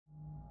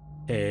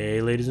Hey,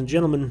 ladies and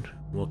gentlemen,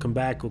 welcome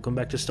back. Welcome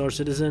back to Star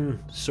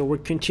Citizen. So we're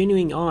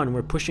continuing on.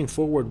 We're pushing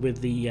forward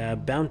with the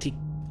Bounty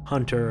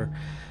Hunter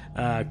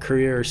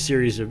career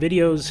series of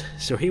videos.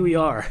 So here we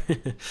are.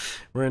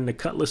 We're in the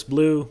Cutlass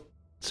Blue.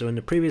 So in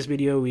the previous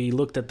video, we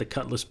looked at the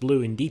Cutlass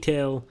Blue in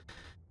detail.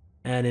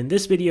 And in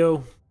this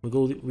video, we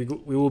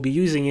will be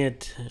using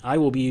it. I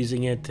will be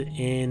using it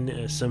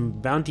in some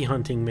bounty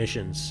hunting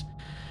missions.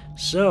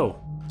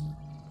 So,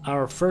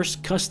 our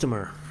first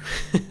customer.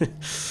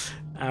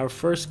 Our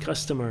first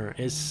customer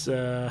is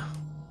from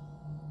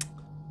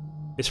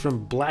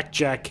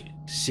BlacJac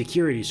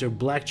Security. So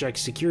BlacJac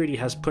Security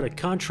has put a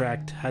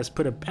contract, has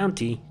put a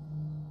bounty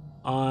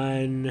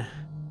on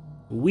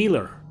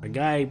Wheeler, a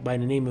guy by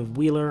the name of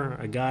Wheeler,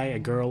 a guy, a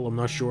girl, I'm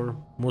not sure,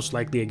 most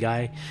likely a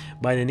guy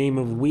by the name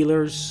of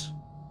Wheeler's.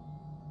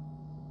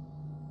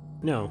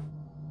 No.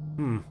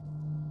 Am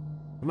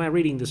I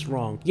reading this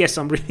wrong? Yes,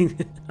 I'm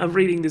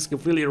reading this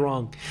completely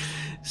wrong.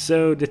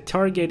 So the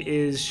target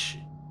is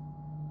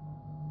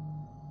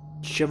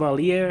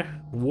Chevalier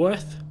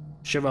Worth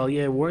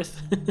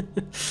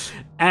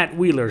at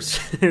Wheelers.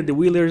 The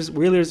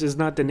Wheelers is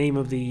not the name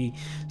of the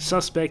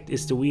suspect,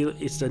 it's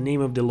the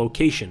name of the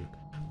location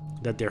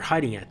that they're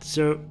hiding at.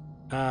 So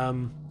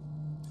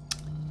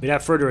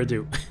without further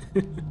ado,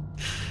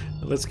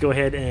 let's go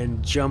ahead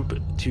and jump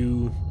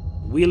to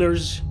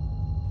Wheelers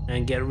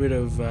and get rid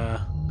of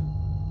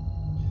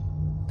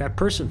that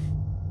person.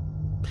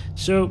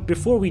 So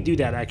before we do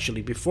that,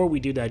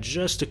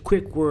 just a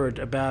quick word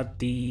about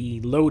the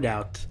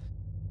loadout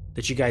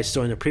that you guys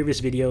saw in the previous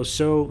video.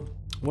 So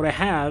what I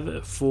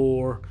have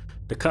for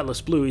the Cutlass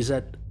Blue is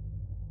that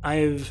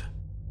I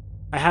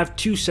have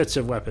two sets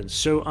of weapons.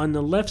 So on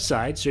the left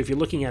side, so if you're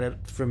looking at it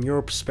from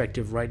your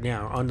perspective right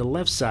now, on the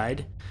left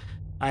side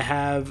I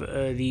have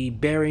the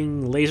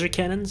bearing laser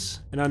cannons,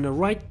 and on the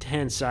right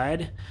hand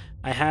side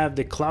I have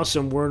the Klaus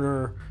and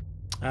Werner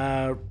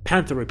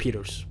Panther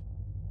repeaters.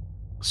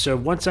 So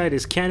one side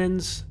is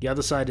cannons, the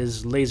other side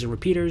is laser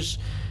repeaters.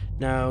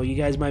 Now you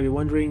guys might be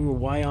wondering,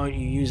 why aren't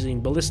you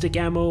using ballistic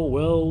ammo?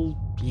 Well,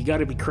 you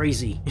gotta be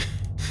crazy.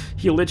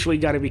 You literally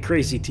gotta be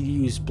crazy to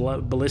use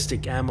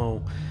ballistic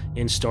ammo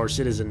in Star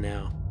Citizen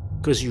now,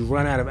 because you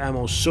run out of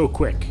ammo so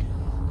quick.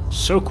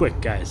 So quick,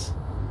 guys.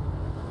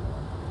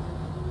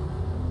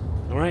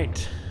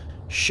 Alright,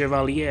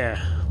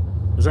 Chevalier.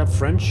 Is that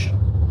French?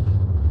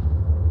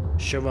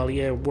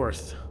 Chevalier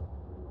Worth.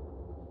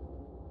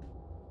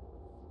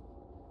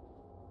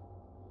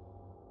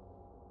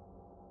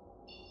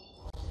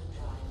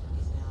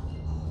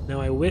 Now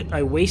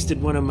I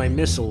wasted one of my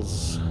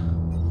missiles.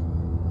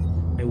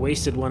 I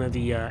wasted one of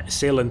the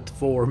Assailant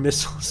 4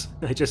 missiles.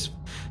 I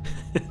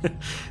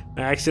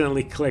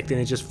accidentally clicked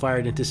and it just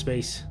fired into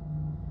space.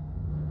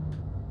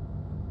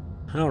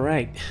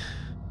 Alright.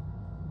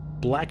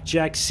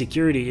 BlacJac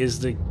Security is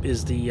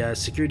the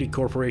security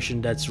corporation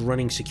that's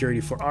running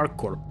security for our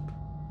corp.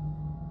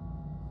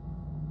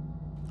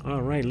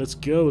 Alright, let's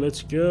go,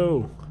 let's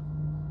go.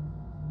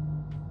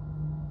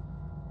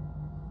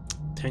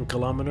 10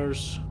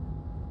 kilometers.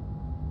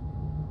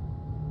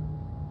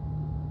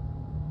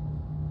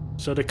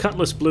 So the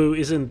Cutlass Blue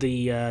isn't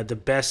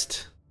the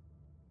best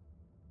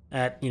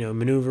at, you know,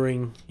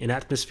 maneuvering in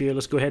atmosphere.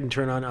 Let's go ahead and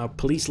turn on our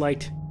police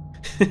light.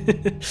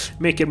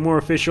 Make it more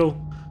official.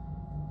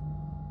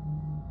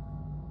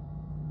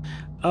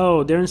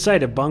 Oh, they're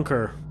inside a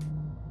bunker.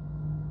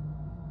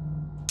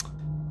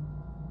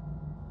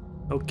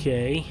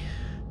 Okay.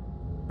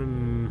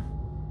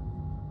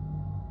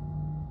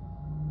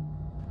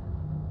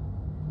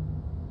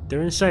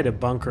 They're inside a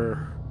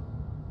bunker.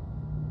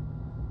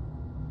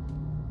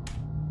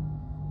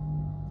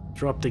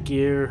 Drop the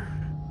gear.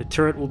 The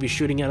turret will be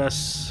shooting at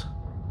us.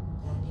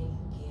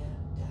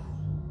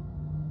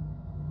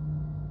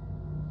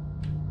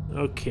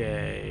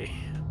 Okay.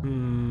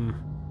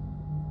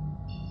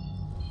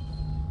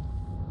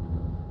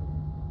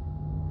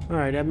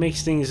 Alright, that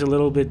makes things a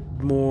little bit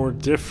more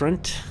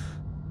different.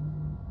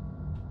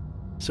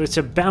 So it's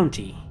a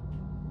bounty,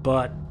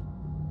 but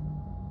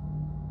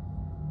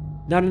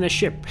not in a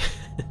ship.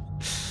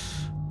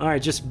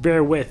 Alright, just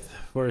bear with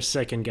for a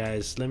second,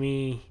 guys. Let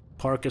me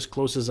park as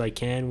close as I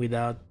can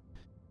without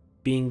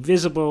being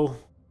visible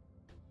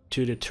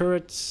to the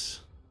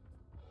turrets.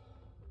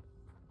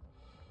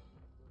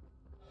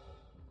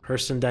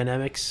 Person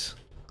dynamics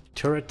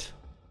turret.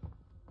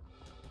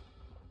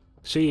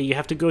 So yeah, you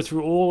have to go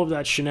through all of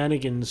that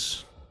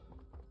shenanigans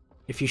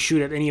if you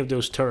shoot at any of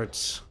those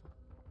turrets.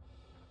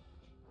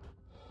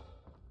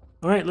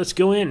 Alright, let's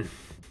go in.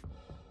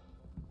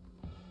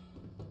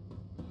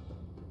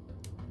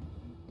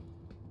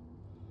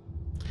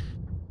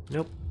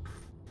 Nope.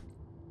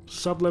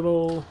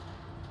 Sub-level.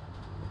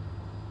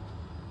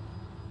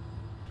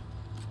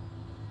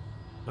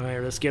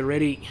 Alright, let's get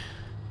ready.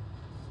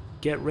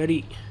 Get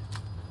ready.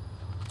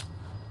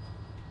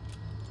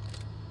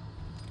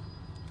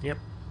 Yep.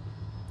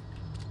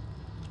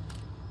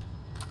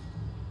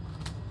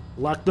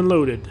 Locked and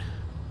loaded.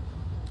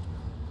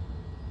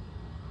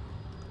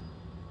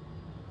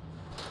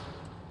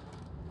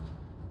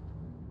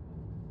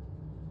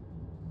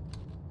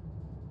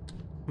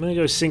 I'm gonna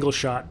go single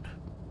shot.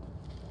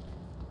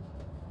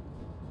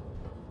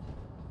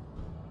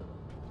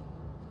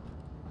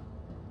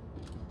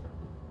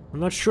 I'm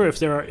not sure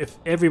if if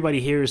everybody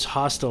here is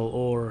hostile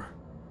or...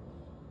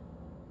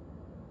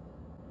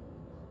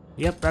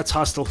 Yep, that's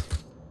hostile.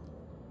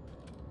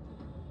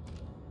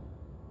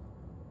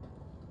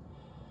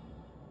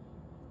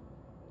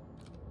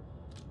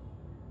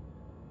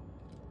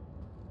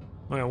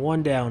 Alright,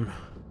 one down.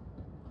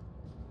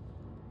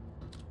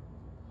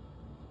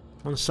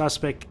 One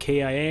suspect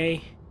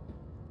KIA.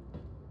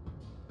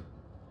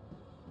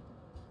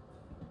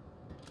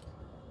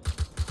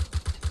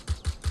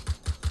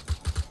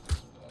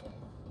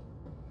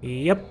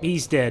 Yep,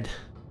 he's dead.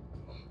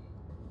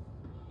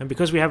 And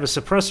because we have a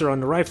suppressor on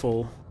the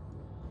rifle,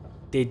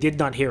 they did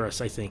not hear us,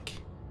 I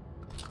think.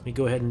 Let me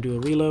go ahead and do a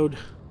reload.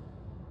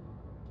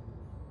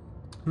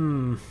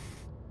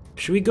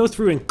 Should we go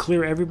through and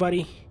clear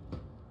everybody?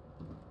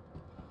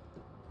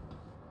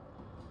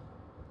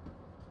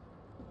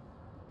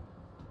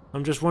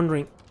 I'm just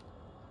wondering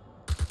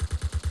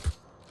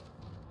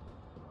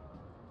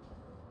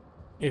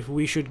if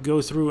we should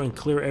go through and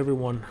clear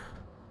everyone.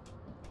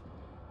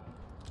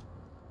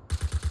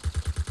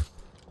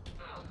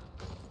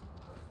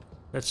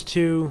 That's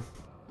 2.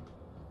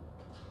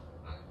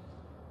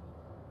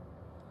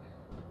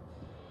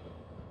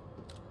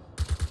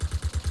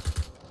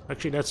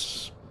 Actually,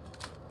 that's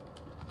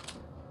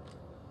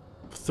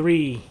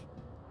 3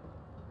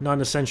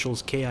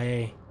 non-essentials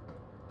KIA.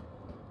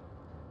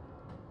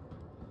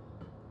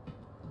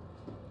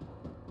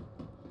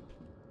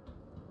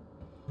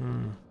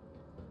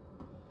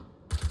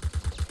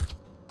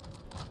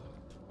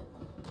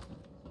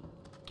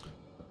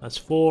 That's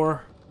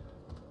 4.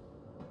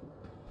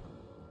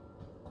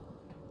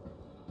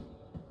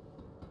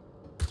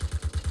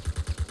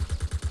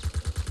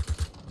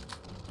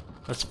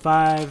 That's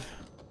 5.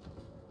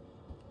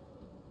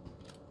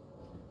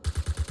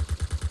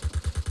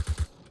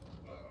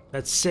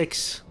 That's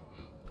 6.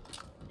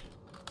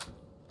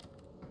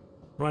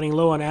 Running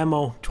low on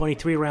ammo.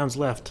 23 rounds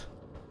left.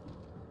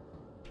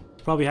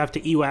 Probably have to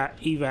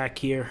evac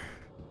here.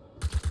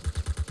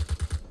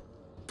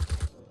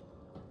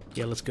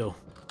 Yeah, let's go.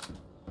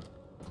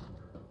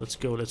 Let's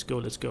go, let's go,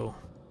 let's go.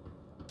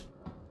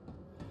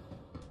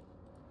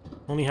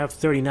 Only have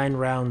 39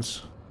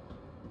 rounds.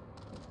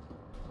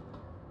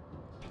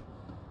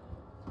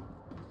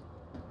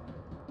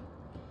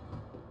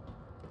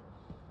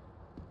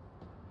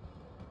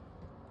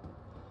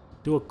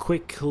 Do a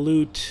quick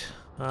loot.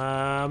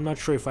 I'm not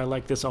sure if I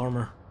like this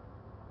armor.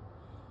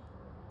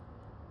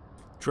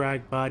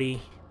 Drag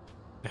body.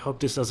 I hope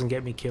this doesn't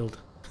get me killed.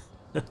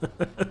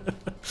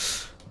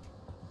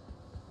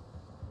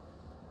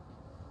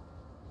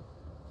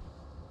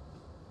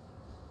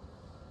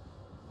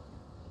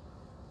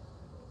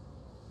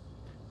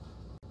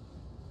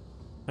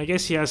 I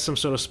guess he has some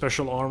sort of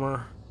special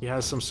armor. He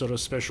has some sort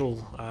of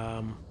special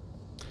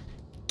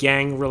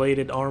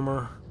gang-related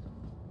armor.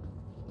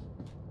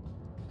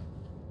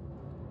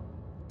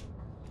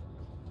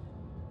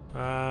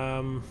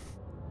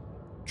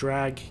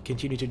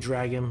 Continue to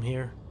drag him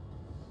here.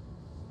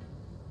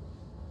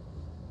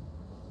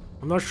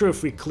 I'm not sure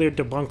if we cleared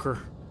the bunker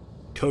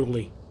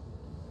totally.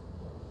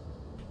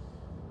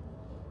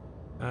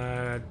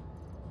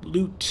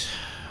 Loot.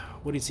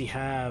 What does he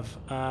have?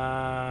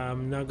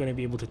 I'm not going to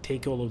be able to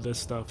take all of this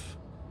stuff.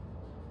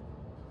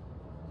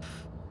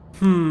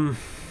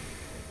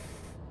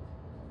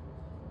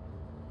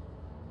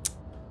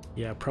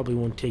 Yeah, probably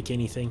won't take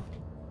anything.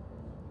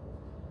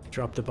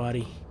 Drop the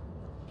body.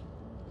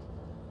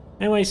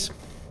 Anyways.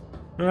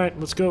 Alright,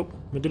 let's go.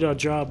 We did our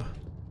job.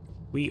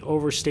 We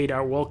overstayed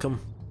our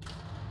welcome.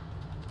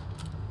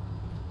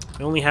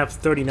 I only have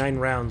 39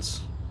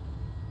 rounds.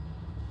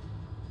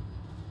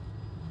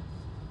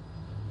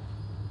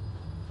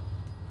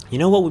 You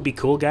know what would be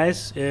cool,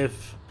 guys?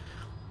 If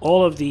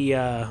all of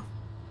the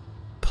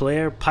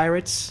player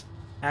pirates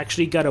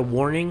actually got a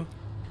warning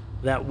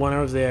that one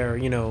of their,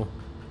 you know,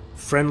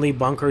 friendly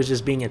bunkers is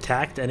being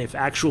attacked, and if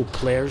actual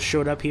players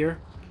showed up here,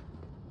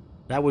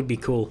 that would be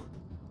cool.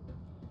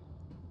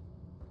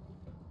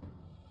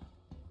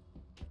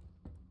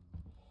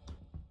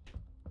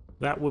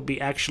 That would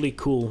be actually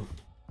cool.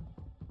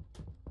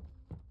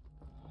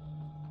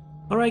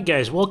 Alright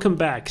guys, welcome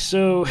back.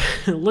 So,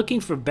 looking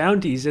for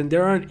bounties, and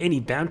there aren't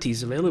any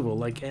bounties available.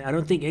 Like, I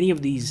don't think any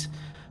of these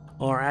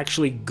are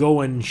actually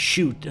go and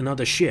shoot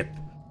another ship.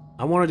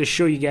 I wanted to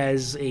show you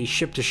guys a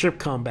ship-to-ship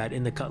combat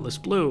in the Cutlass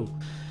Blue.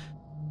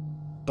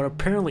 But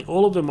apparently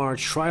all of them are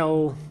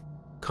trial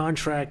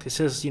contract. It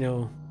says, you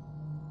know,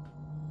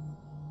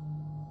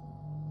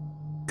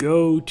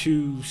 go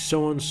to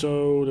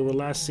so-and-so. They were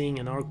last seen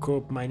in our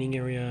corp mining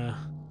area.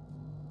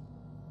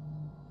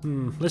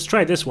 Let's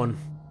try this one.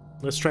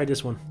 Let's try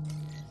this one.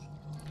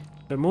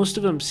 But most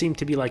of them seem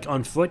to be like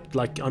on foot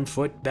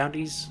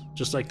bounties,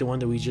 just like the one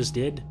that we just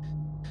did.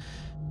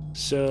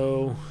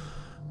 So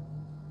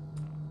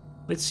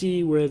let's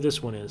see where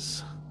this one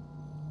is.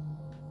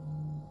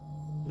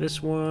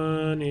 This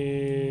one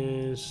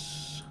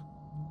is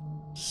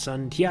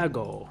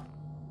Santiago.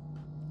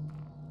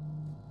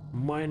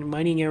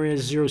 Mining area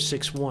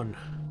 061.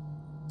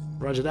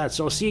 Roger that.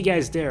 So I'll see you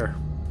guys there.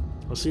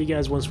 I'll see you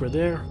guys once we're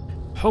there.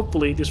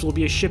 Hopefully this will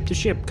be a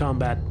ship-to-ship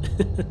combat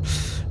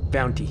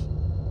bounty.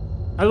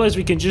 Otherwise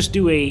we can just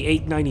do a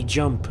 890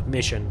 jump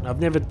mission. I've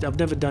never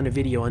done a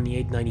video on the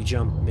 890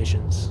 jump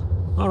missions.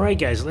 Alright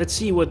guys, let's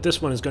see what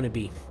this one is going to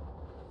be.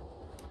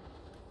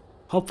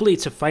 Hopefully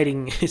it's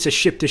a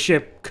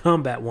ship-to-ship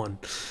combat one.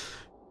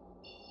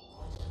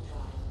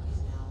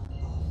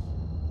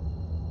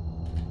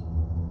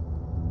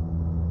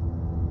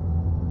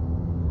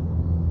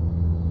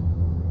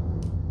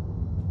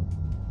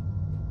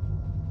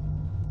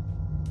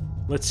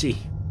 Let's see.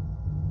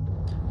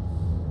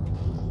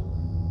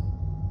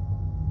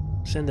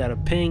 Send out a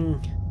ping.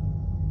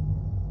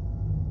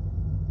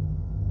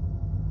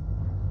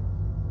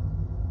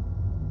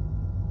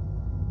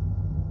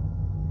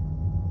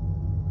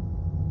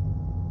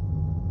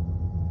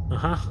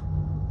 Uh-huh.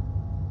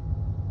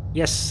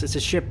 Yes, it's a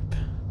ship.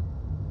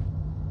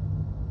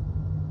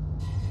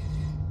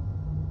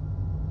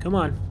 Come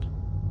on.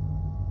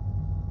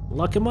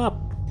 Lock him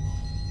up.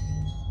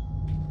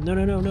 No,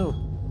 no, no,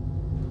 no.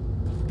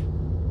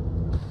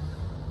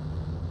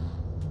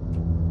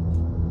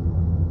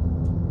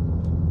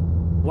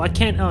 Why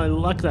can't I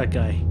lock that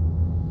guy?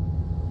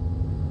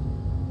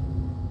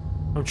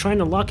 I'm trying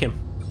to lock him.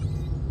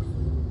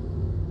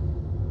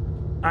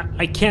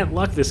 I can't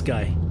lock this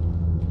guy.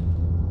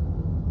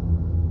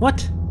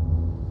 What?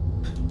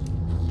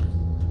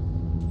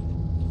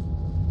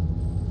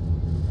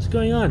 What's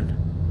going on?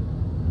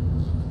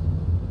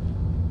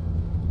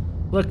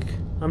 Look,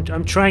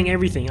 I'm trying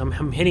everything.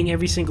 I'm hitting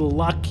every single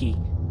lock key.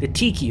 The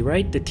T key,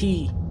 right? The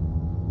T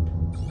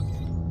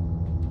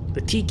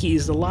key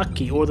is the lock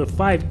key, or the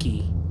 5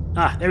 key.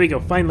 Ah, there we go,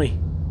 finally.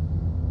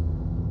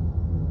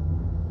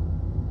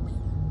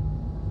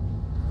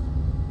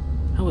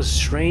 That was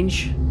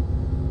strange.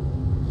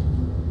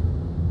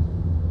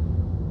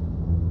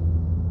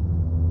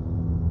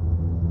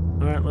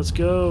 Alright, let's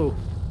go.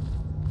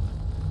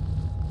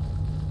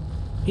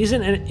 He's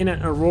in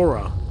an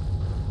Aurora.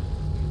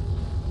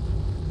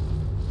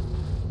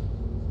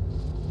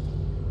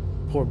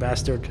 Poor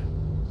bastard.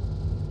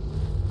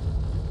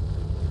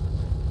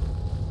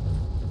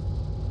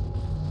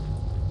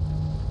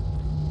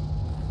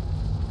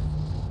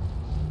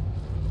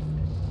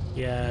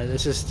 Yeah,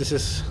 this is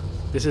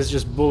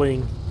just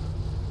bullying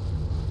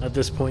at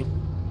this point.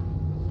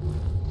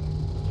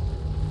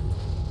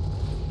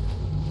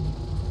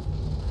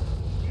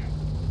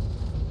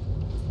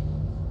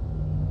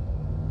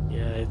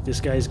 Yeah,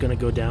 this guy's gonna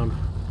go down.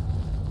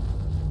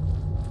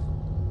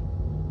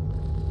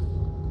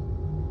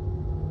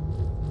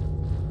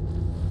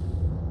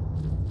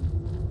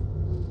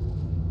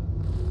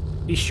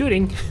 He's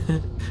shooting.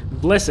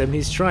 Bless him,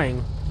 he's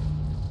trying.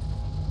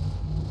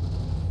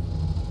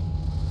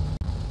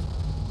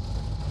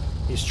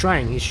 He's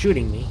trying, he's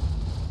shooting me.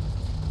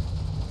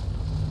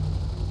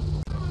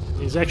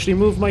 He's actually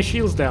moved my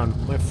shields down,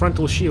 my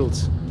frontal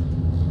shields.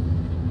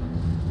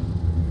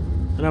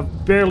 And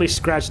I've barely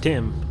scratched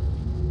him.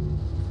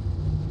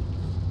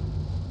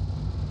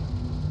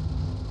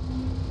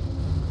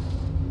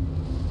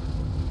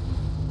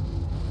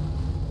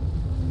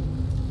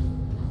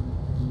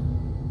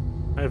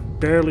 I've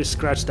barely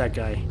scratched that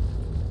guy.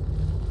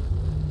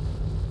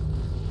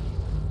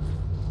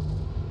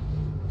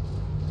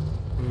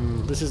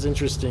 This is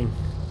interesting.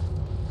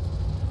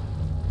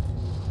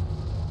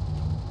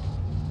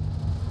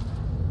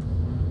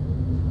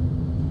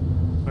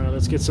 Alright,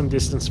 let's get some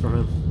distance from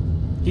him.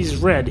 He's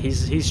red.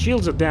 His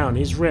shields are down.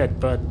 He's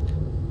red, but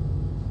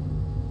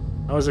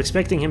I was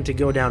expecting him to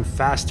go down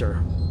faster.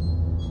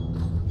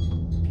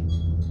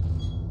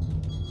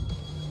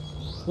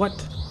 What?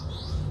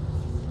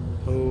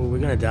 Oh, we're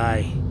gonna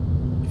die.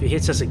 If he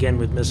hits us again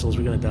with missiles,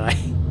 we're gonna die.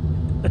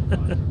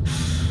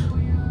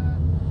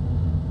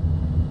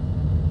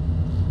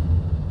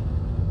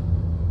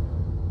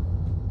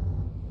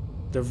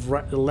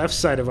 The left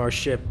side of our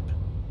ship.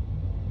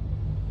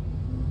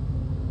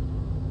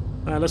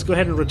 Alright, let's go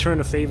ahead and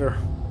return a favor.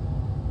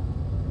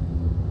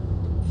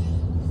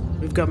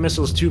 We've got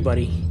missiles too,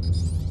 buddy.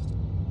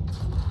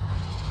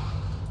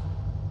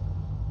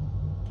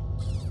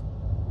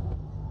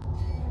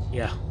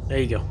 Yeah, there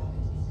you go.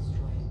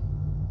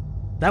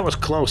 That was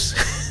close.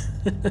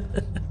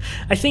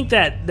 I think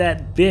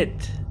that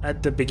bit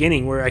at the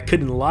beginning where I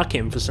couldn't lock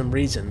him for some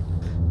reason.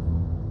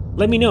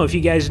 Let me know if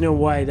you guys know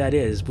why that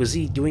is. Was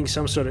he doing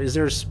some sort of... Is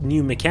there a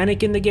new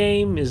mechanic in the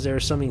game? Is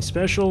there something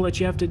special that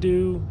you have to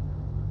do?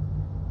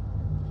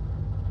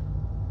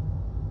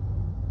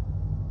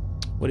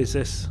 What is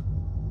this?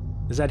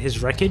 Is that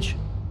his wreckage?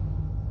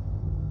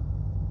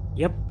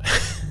 Yep.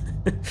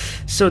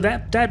 So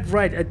that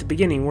right at the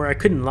beginning where I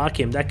couldn't lock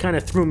him, that kind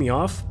of threw me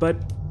off, but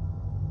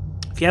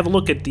if you have a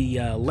look at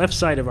the left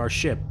side of our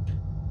ship,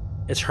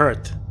 it's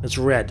hurt. It's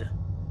red.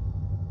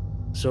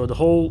 So the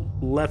whole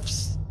left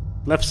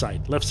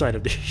side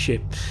of the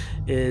ship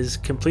is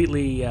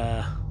completely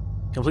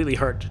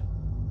hurt.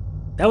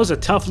 That was a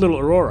tough little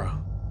Aurora.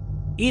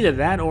 Either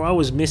that or I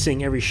was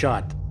missing every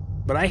shot.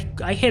 But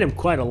I hit him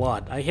quite a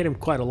lot. I hit him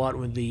quite a lot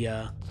with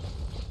the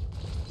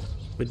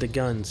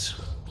guns.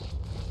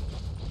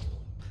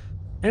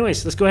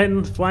 Anyways, let's go ahead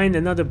and find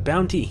another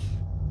bounty.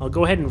 I'll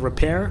go ahead and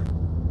repair,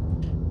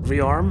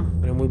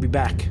 rearm, and we'll be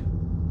back.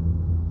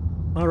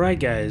 Alright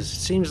guys, it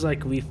seems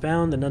like we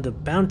found another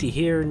bounty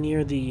here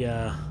near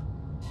the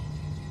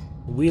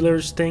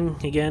Wheelers thing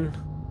again.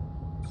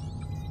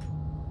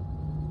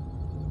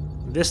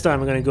 This time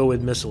I'm gonna go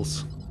with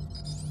missiles.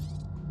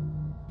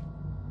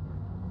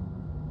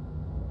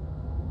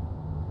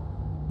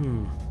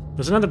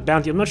 There's another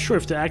bounty. I'm not sure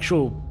if the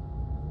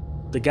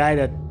guy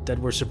that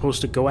we're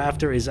supposed to go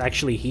after is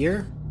actually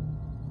here,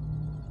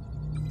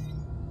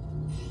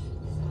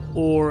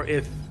 or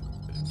if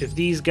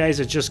these guys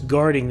are just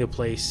guarding the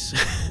place.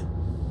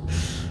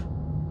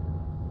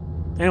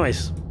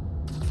 Anyways,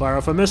 fire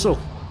off a missile.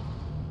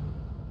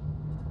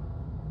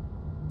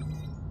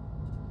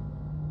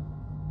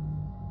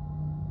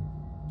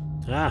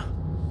 Ah,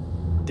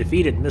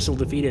 defeated. Missile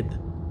defeated.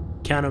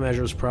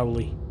 Countermeasures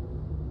probably.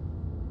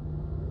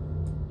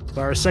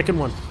 Fire a second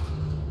one.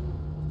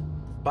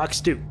 Fox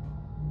 2.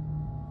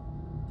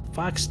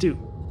 Fox 2.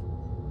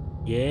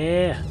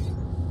 Yeah.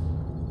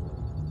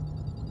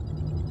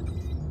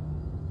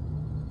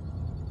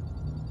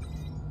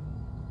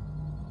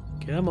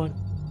 Come on.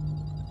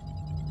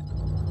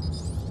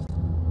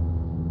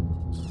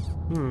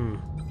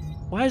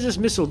 Why is this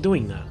missile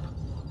doing that?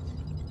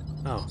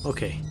 Oh,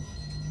 okay.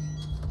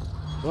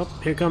 Well,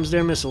 here comes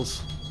their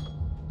missiles.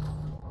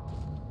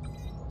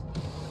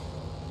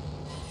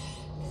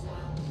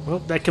 Well,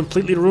 that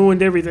completely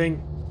ruined everything.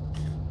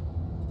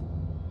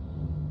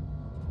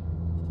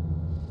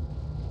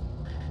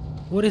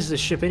 What is this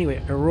ship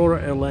anyway?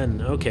 Aurora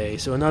LN. Okay,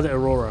 so another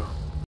Aurora.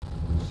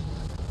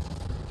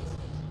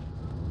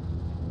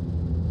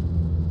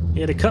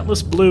 Yeah, the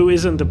Cutlass Blue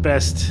isn't the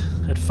best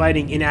at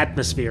fighting in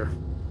atmosphere.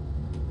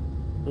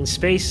 In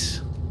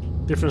space,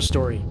 different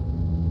story.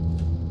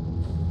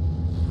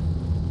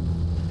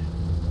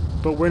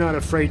 But we're not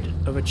afraid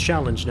of a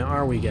challenge now,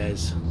 are we,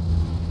 guys?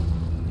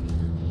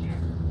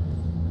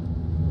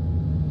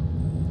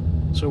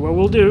 So what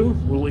we'll do,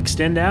 we'll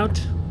extend out,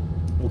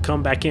 we'll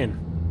come back in.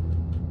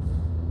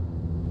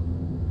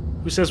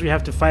 Who says we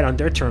have to fight on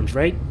their terms,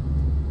 right?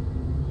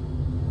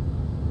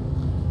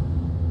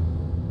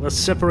 Let's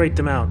separate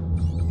them out.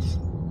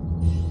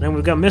 Then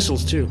we've got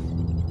missiles too.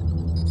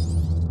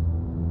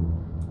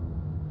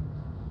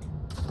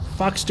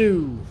 Fox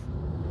 2.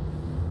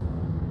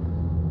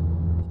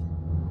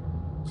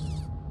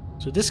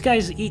 So this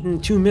guy's eaten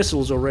 2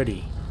 missiles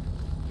already.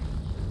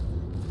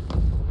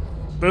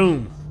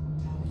 Boom.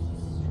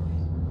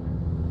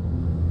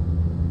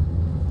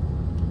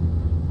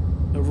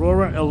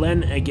 Aurora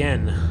LN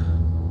again.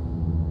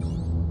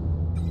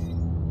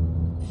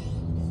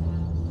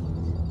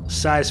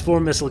 Size 4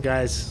 missile,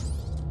 guys.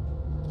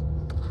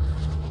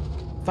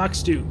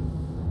 Fox 2.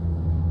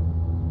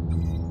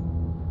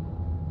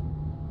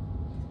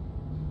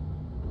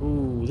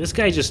 Ooh, this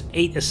guy just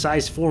ate a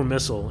size 4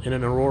 missile in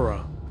an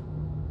Aurora.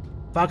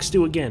 Fox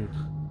 2 again.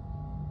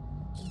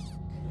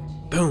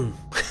 Boom.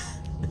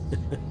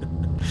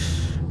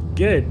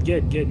 Good,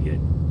 good, good, good.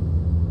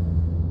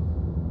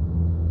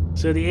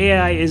 So the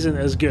AI isn't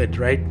as good,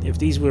 right? If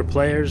these were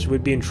players,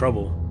 we'd be in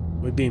trouble.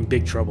 We'd be in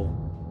big trouble.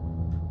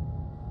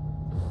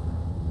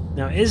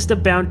 Now, is the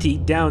bounty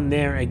down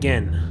there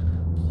again?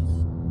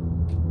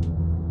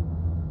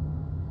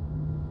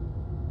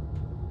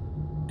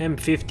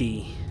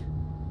 M50.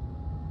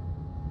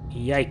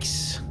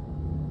 Yikes.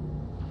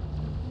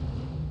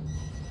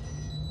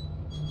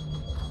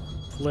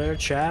 Flare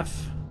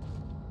chaff.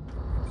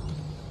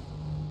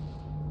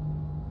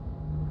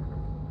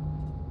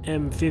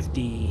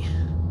 M50.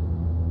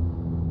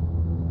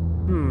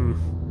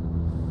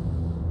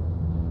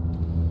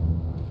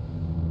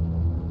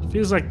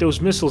 Feels like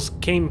those missiles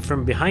came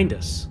from behind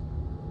us.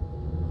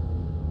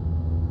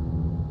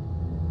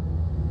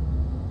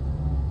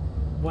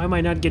 Why am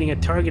I not getting a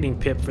targeting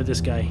pip for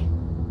this guy?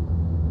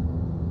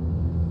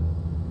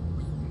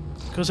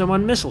 Because I'm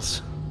on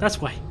missiles. That's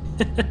why.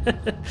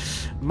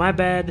 My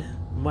bad.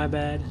 My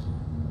bad.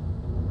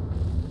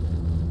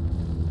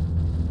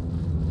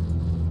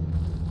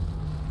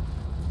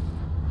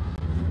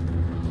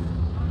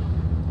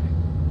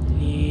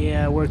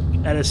 Yeah, we're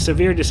at a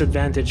severe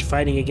disadvantage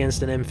fighting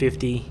against an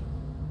M50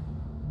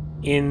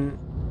 in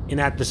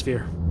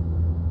atmosphere.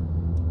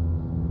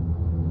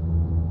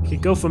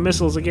 Could go for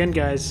missiles again,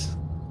 guys.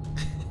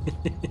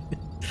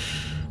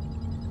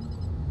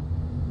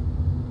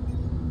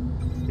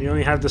 We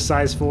only have the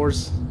size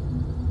 4s.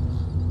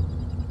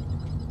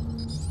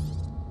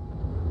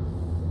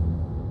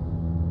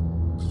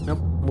 Nope,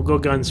 we'll go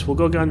guns. We'll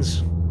go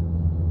guns.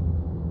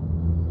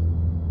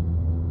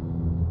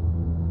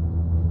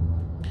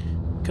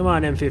 Come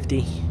on,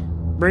 M50.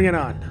 Bring it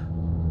on.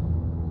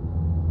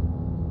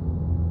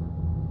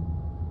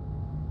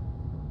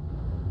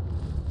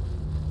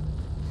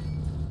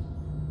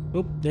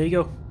 Oop, there you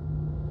go.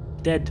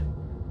 Dead.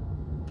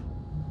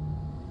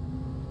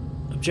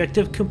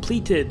 Objective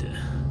completed.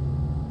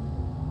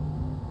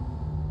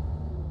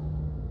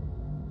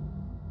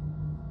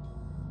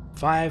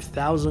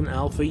 5,000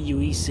 Alpha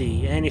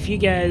UEC. And if you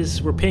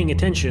guys were paying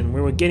attention,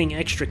 we were getting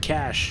extra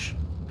cash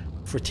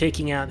for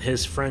taking out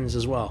his friends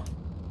as well,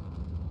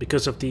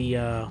 because of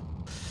the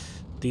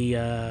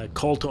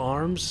call to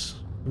arms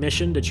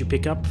mission that you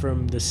pick up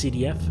from the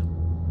CDF.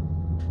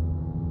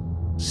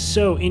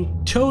 So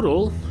in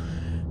total,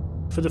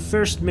 for the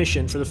first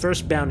mission, for the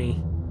first bounty,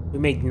 we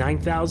made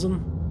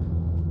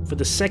 9,000. For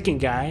the second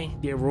guy,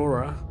 the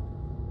Aurora,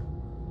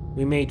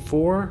 we made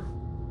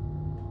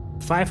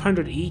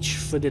 500 each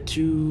for the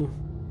 2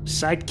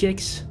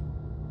 sidekicks,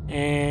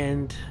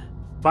 and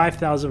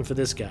 5,000 for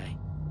this guy.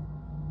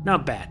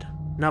 Not bad,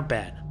 not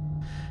bad.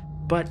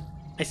 But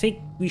I think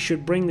we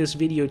should bring this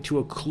video to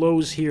a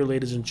close here,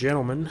 ladies and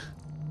gentlemen.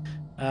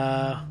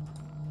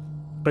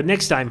 But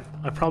next time,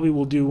 I probably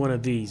will do one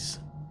of these.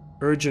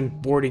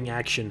 Urgent boarding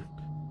action.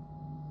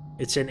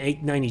 It's an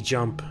 890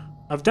 jump.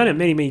 I've done it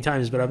many, many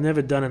times, but I've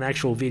never done an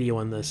actual video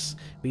on this.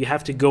 But you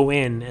have to go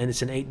in, and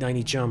it's an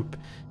 890 jump.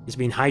 It's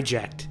being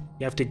hijacked.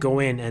 You have to go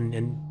in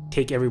and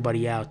take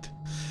everybody out.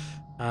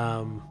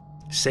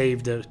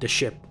 Save the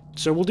ship.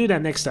 So we'll do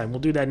that next time. We'll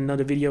do that in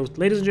another video.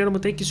 Ladies and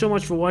gentlemen, thank you so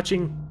much for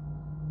watching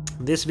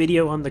this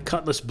video on the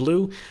Cutlass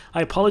Blue.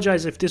 I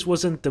apologize if this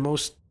wasn't the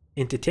most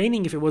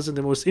entertaining, if it wasn't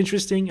the most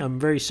interesting. I'm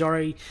very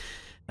sorry.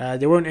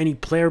 There weren't any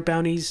player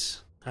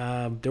bounties.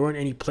 There weren't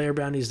any player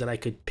bounties that I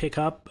could pick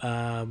up.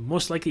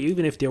 Most likely,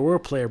 even if there were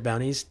player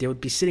bounties, they would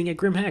be sitting at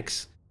Grim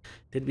Hex.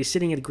 They'd be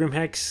sitting at Grim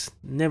Hex,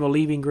 never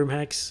leaving Grim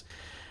Hex.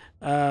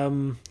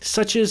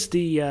 Such is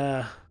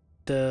the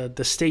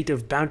state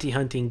of bounty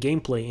hunting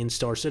gameplay in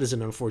Star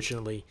Citizen,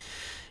 unfortunately.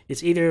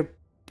 It's either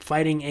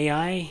fighting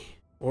AI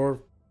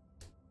or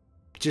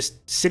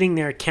just sitting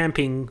there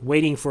camping,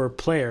 waiting for a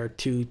player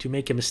to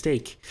make a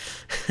mistake.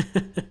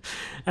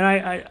 And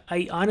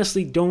I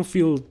honestly don't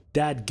feel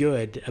that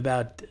good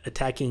about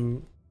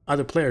attacking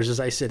other players, as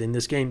I said, in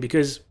this game,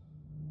 because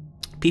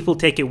people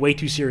take it way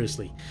too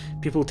seriously.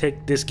 People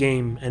take this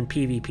game and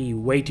PvP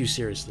way too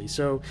seriously.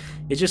 So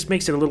it just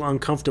makes it a little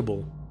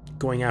uncomfortable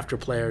going after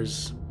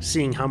players,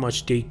 seeing how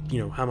much they,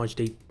 how much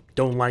they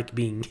don't like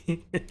being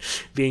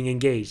being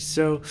engaged.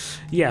 So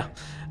yeah,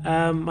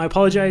 I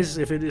apologize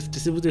if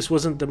this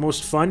wasn't the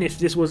most fun, if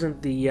this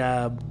wasn't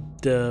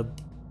the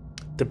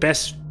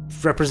best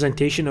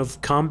representation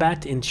of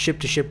combat in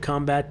ship-to-ship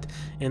combat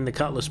in the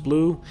Cutlass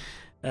Blue.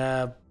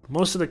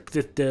 Most of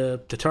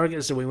the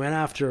targets that we went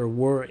after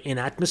were in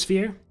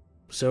atmosphere,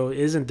 so it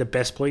isn't the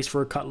best place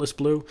for a Cutlass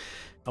Blue.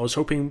 I was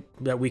hoping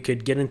that we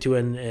could get into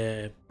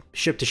an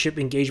ship-to-ship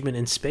engagement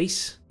in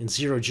space, in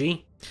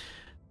 0G,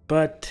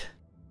 but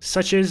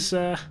such is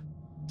the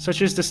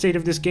state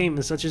of this game,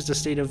 and such is the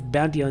state of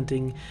bounty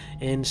hunting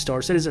in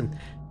Star Citizen.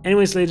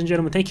 Anyways, ladies and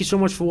gentlemen, thank you so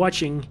much for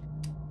watching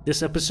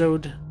this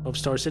episode of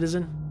Star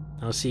Citizen.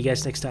 I'll see you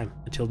guys next time.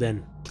 Until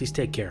then, please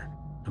take care,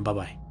 and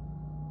bye-bye.